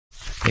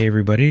Hey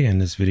everybody, in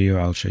this video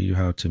I'll show you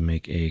how to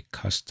make a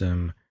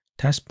custom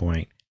test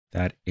point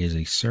that is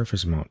a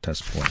surface mount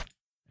test point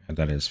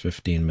that is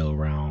 15 mils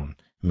round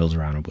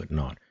and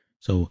whatnot.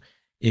 So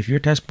if your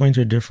test points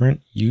are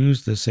different,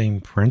 use the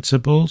same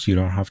principles. You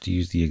don't have to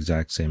use the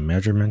exact same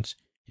measurements.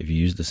 If you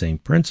use the same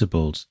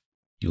principles,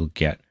 you'll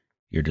get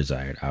your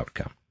desired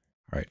outcome.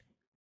 All right,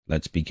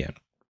 let's begin.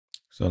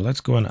 So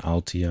let's go into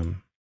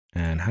Altium.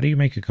 And how do you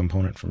make a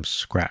component from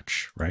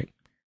scratch, right?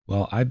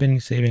 Well, I've been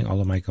saving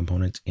all of my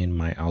components in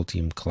my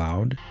Altium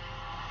cloud.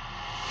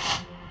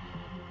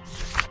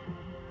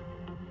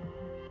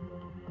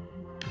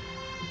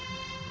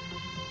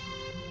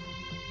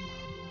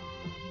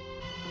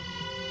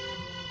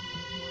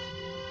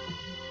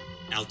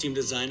 Altium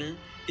Designer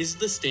is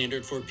the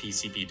standard for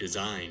PCB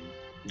design.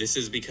 This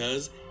is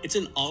because it's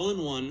an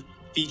all-in-one,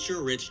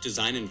 feature-rich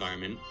design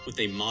environment with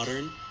a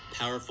modern,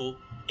 powerful,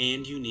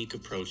 and unique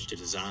approach to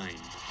design.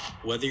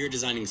 Whether you're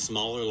designing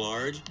small or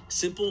large,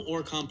 simple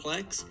or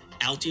complex,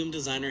 Altium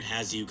Designer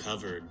has you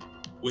covered.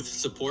 With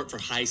support for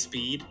high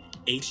speed,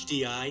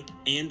 HDI,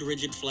 and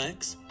rigid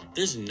flex,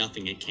 there's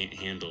nothing it can't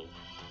handle.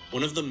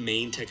 One of the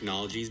main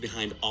technologies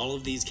behind all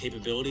of these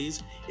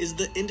capabilities is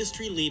the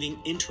industry-leading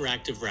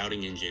interactive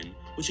routing engine,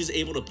 which is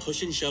able to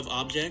push and shove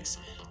objects,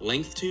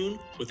 length tune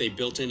with a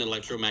built-in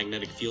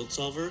electromagnetic field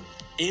solver,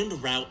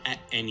 and route at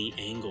any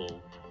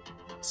angle.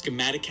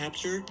 Schematic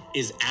capture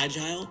is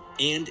agile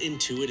and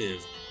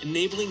intuitive,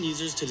 enabling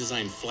users to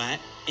design flat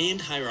and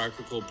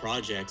hierarchical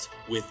projects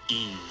with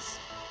ease.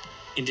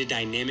 And a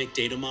dynamic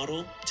data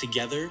model,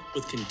 together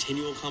with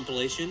continual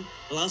compilation,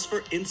 allows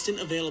for instant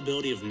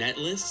availability of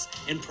netlists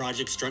and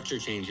project structure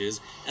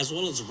changes, as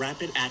well as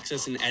rapid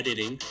access and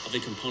editing of a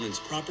component's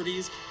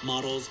properties,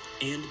 models,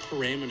 and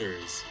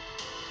parameters.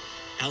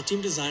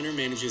 Altium Designer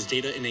manages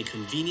data in a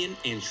convenient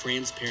and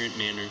transparent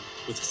manner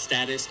with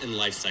status and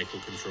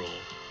lifecycle control.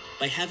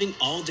 By having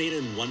all data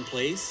in one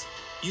place,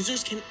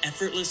 users can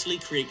effortlessly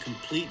create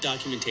complete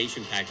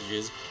documentation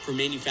packages for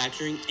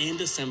manufacturing and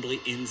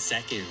assembly in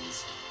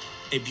seconds.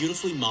 A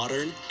beautifully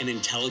modern and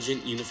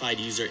intelligent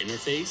unified user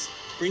interface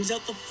brings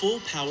out the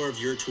full power of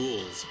your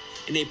tools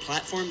in a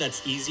platform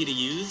that's easy to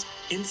use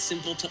and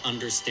simple to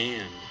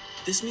understand.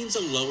 This means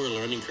a lower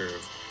learning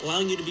curve,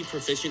 allowing you to be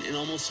proficient in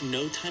almost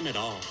no time at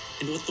all.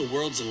 And with the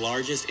world's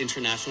largest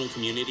international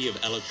community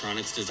of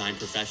electronics design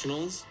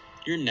professionals,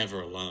 you're never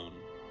alone.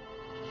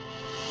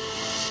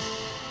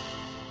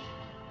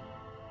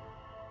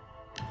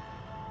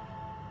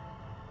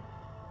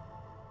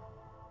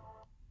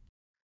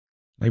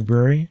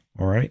 Library,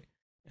 all right,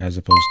 as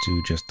opposed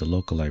to just the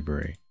local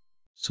library.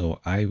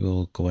 So I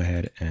will go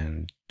ahead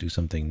and do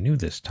something new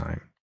this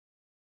time.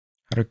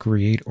 How to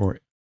create or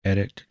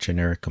edit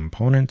generic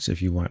components.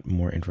 If you want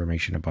more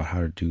information about how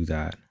to do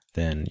that,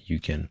 then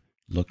you can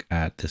look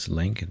at this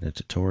link in the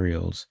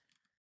tutorials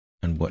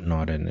and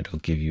whatnot, and it'll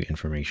give you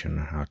information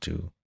on how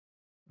to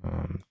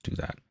do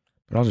that.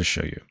 But I'll just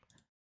show you.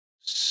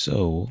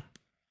 So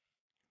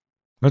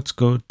let's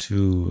go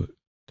to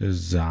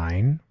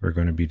design. We're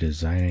going to be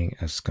designing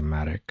a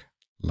schematic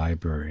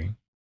library.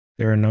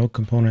 There are no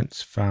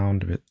components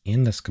found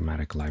within the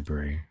schematic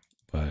library,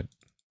 but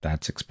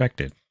that's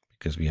expected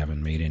because we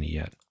haven't made any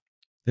yet.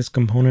 This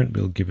component,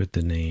 we'll give it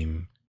the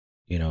name,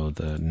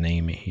 the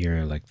name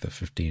here, like the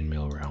 15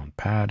 mil round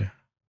pad.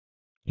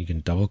 You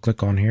can double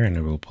click on here and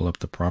it will pull up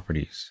the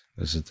properties.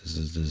 This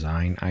is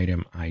design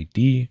item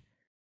ID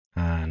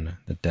and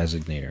the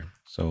designator.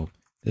 So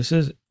this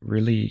is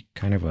really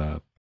kind of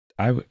a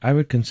I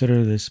would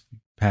consider this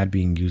pad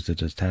being used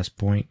as a test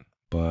point,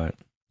 but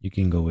you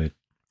can go with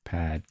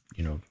pad,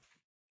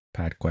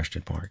 pad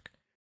question mark.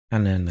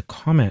 And then the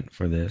comment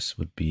for this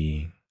would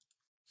be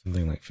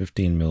something like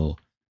 15 mil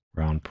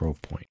round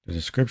probe point. The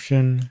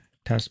description,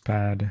 test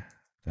pad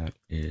that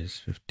is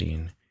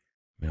 15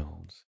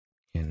 mils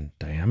in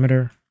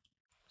diameter,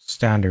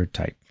 standard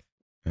type,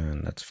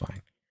 and that's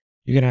fine.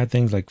 You can add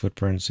things like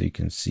footprints so you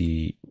can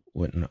see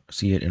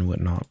it and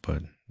whatnot,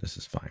 but this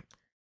is fine.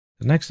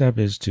 The next step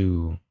is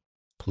to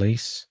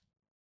place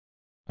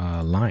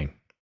a line.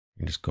 You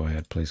can just go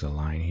ahead, place a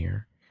line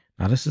here.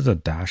 Now this is a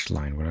dashed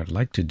line. What I'd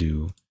like to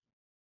do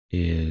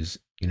is,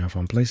 if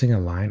I'm placing a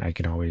line, I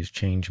can always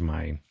change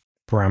my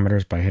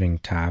parameters by hitting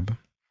tab.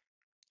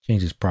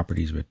 Change its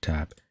properties with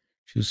tab.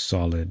 Choose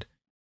solid.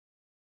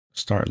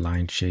 Start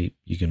line shape.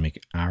 You can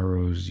make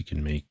arrows. You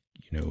can make,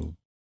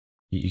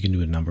 you can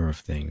do a number of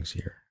things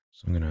here.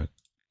 So I'm gonna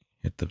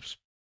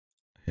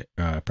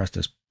press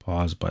this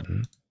pause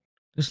button.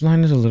 This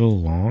line is a little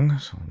long,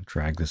 so I'll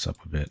drag this up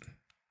a bit.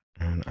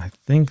 And I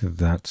think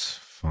that's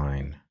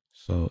fine.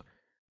 So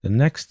the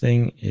next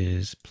thing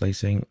is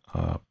placing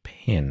a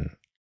pin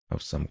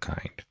of some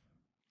kind.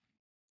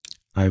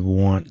 I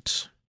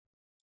want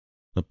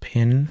the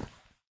pin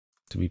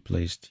to be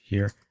placed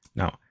here.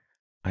 Now,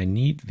 I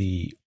need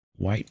the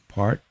white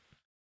part,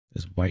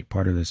 this white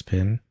part of this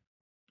pin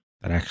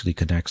that actually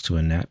connects to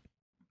a net,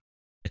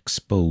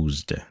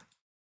 exposed.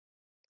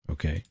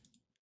 Okay.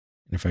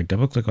 And if I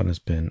double click on this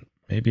pin,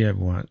 maybe I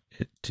want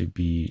it to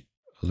be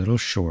a little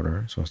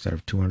shorter. So instead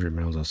of 200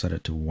 mils, I'll set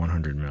it to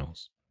 100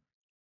 mils.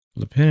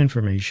 The pin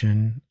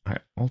information, I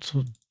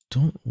also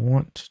don't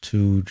want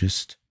to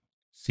just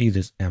see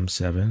this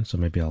M7, so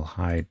maybe I'll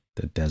hide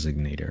the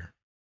designator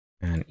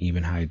and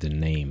even hide the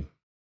name.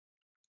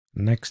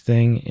 Next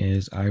thing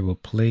is I will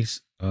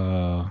place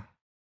an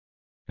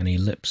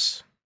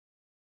ellipse.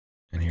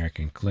 And here I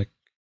can click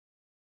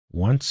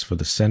once for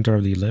the center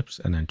of the ellipse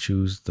and then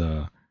choose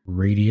the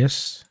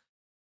radius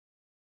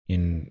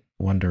in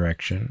one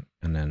direction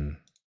and then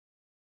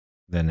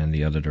in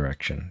the other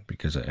direction,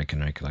 because I can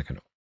make like an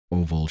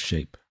oval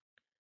shape.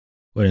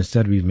 But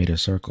instead we've made a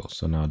circle.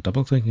 So now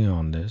double clicking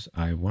on this,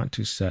 I want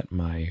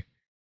to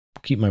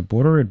keep my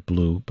border at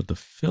blue, but the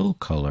fill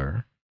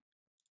color,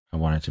 I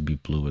want it to be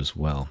blue as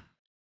well.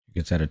 You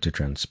can set it to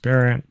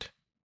transparent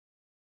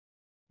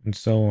and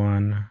so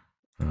on.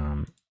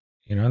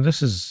 You know,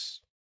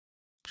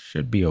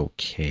 should be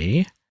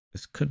okay.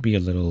 This could be a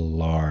little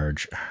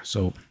large.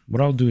 So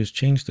what I'll do is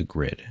change the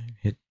grid.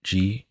 Hit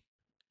G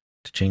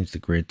to change the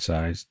grid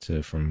size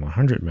from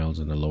 100 mils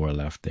in the lower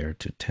left there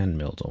to 10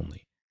 mils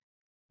only.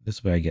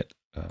 This way I get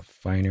a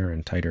finer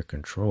and tighter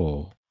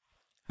control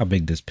how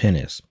big this pin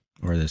is,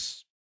 or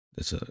this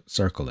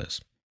circle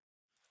is.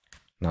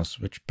 Now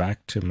switch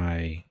back to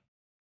my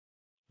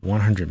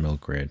 100 mil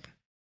grid,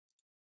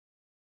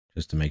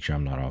 just to make sure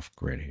I'm not off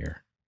grid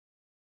here.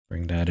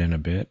 Bring that in a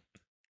bit.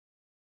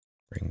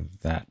 Bring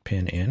that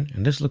pin in,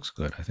 and this looks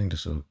good. I think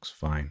this looks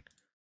fine.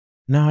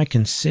 Now I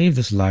can save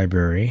this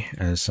library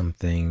as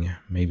something,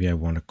 maybe I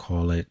want to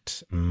call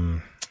it,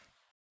 you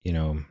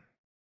know,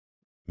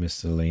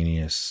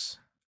 miscellaneous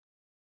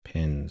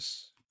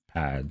pins,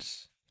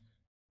 pads,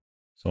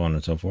 so on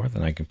and so forth.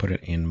 And I can put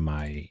it in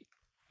my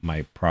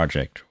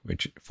project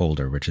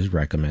folder, which is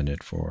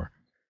recommended for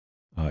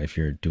if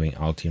you're doing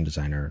Altium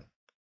Designer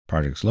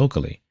projects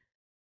locally.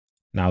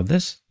 Now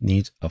this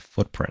needs a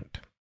footprint.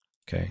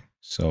 Okay,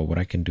 so what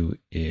I can do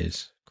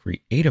is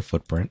create a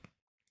footprint.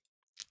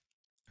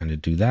 And to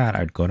do that,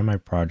 I'd go to my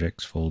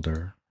projects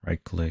folder,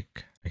 right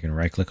click. I can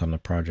right click on the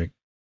project,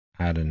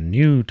 add a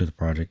new to the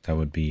project. That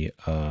would be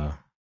a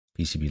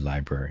PCB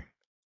library.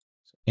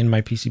 So in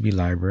my PCB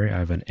library, I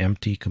have an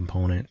empty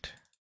component.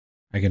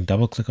 I can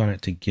double click on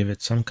it to give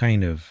it some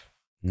kind of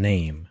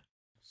name,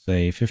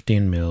 say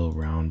 15 mil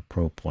round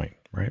pro point,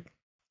 right?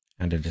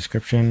 And the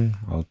description,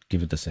 I'll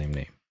give it the same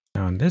name.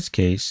 Now in this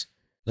case,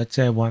 let's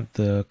say I want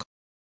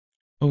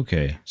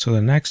okay, so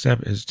the next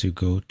step is to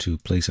go to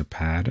place a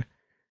pad.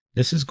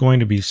 This is going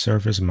to be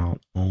surface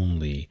mount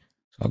only.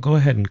 So I'll go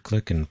ahead and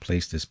click and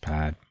place this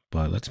pad,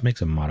 but let's make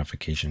some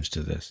modifications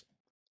to this.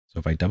 So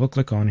if I double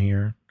click on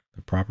here,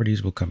 the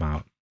properties will come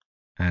out.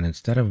 And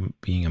instead of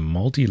being a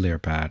multi-layer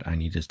pad, I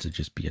need this to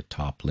just be a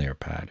top layer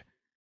pad.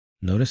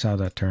 Notice how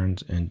that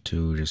turns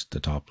into just the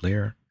top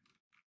layer.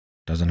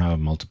 Doesn't have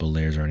multiple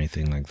layers or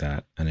anything like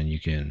that. And then you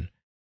can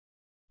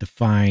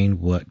define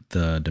what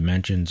the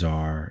dimensions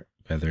are,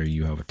 whether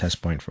you have a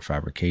test point for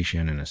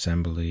fabrication and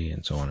assembly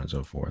and so on and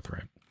so forth,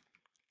 right?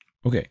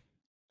 Okay,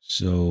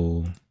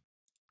 so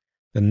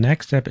the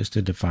next step is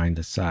to define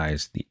the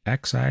size. The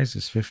X size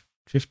is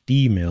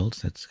 50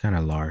 mils. That's kind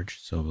of large.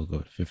 So we'll go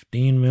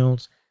 15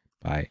 mils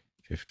by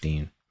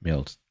 15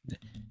 mils.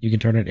 You can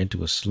turn it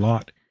into a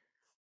slot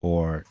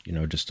or, you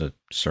know, just a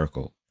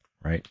circle,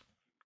 right?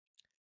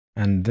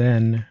 And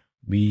then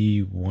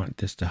we want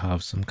this to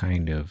have some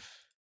kind of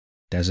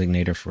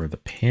designator for the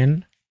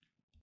pin.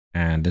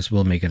 And this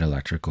will make an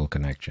electrical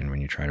connection when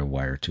you try to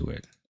wire to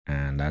it.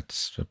 And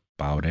that's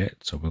about it.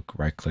 So we'll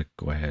right click,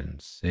 go ahead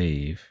and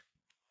save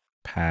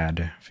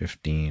pad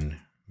 15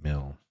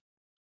 mil,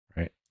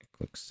 right?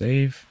 Click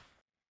save.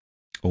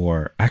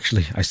 Or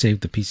actually I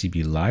saved the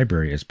PCB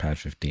library as pad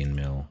 15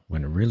 mil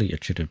when really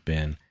it should have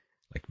been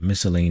like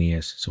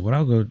miscellaneous. So what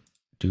I'll go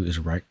do is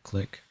right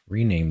click,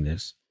 rename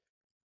this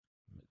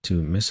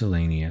to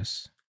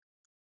miscellaneous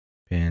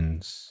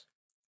pins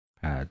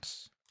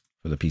pads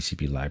for the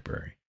PCB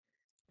library.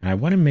 And I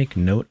want to make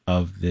note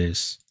of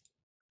this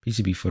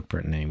PCB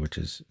footprint name, which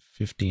is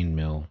 15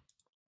 mil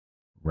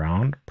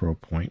round pro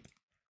point,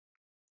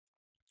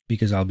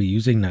 because I'll be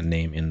using that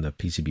name in the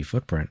PCB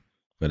footprint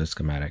for the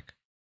schematic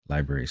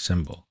library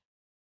symbol.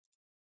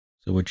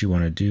 So what you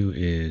want to do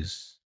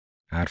is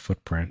add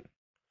footprint.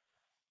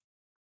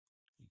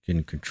 You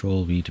can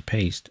Control V to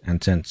paste.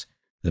 And since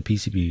the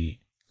PCB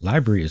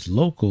library is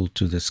local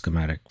to the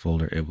schematic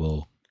folder, it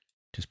will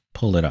just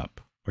pull it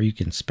up. Or you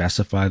can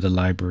specify the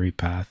library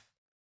path,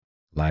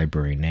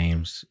 library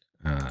names,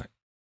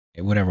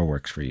 whatever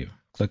works for you.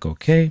 Click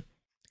OK.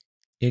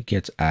 It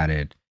gets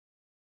added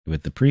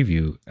with the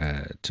preview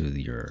to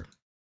your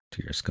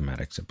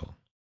schematic symbol.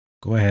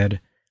 Go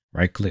ahead,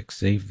 right click,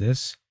 save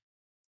this,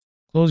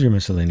 close your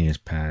miscellaneous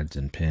pads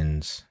and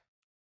pins,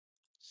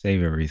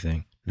 save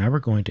everything. Now we're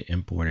going to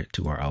import it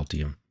to our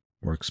Altium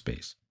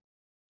workspace.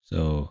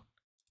 So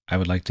I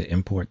would like to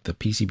import the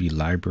PCB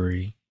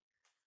library,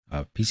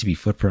 PCB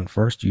footprint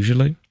first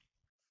usually.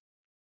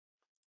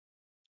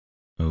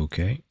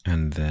 Okay,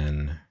 and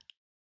then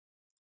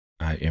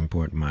I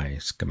import my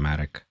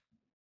schematic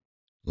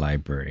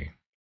library.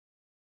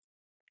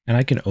 And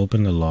I can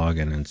open the log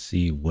and then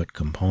see what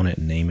component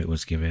name it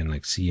was given,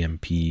 like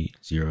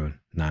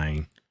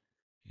CMP09,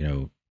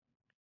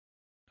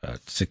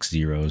 6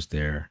 zeros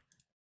there.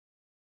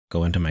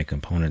 Go into my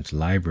components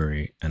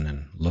library and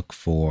then look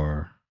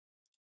for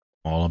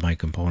all of my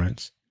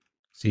components.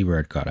 See where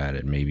it got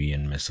added, maybe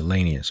in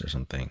miscellaneous or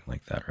something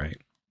like that, right?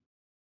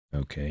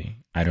 Okay,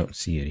 I don't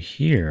see it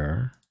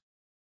here,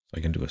 so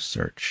I can do a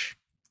search.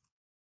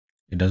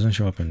 It doesn't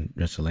show up in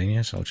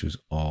miscellaneous, so I'll choose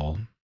all,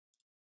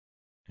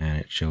 and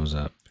it shows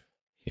up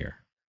here.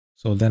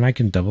 So then I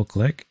can double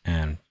click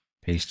and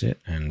paste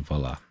it, and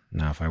voila.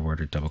 Now if I were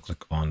to double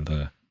click on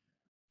the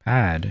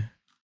pad,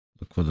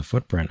 look for the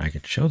footprint, I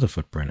can show the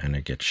footprint and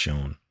it gets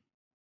shown.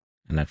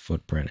 And that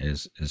footprint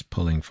is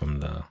pulling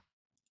from the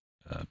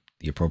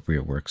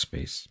appropriate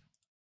workspace.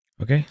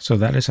 Okay, so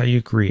that is how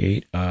you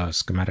create a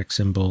schematic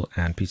symbol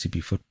and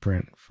PCB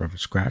footprint from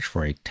scratch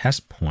for a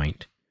test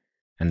point,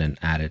 and then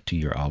add it to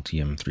your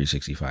Altium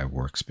 365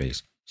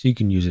 workspace so you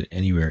can use it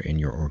anywhere in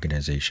your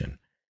organization.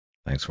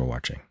 Thanks for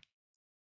watching.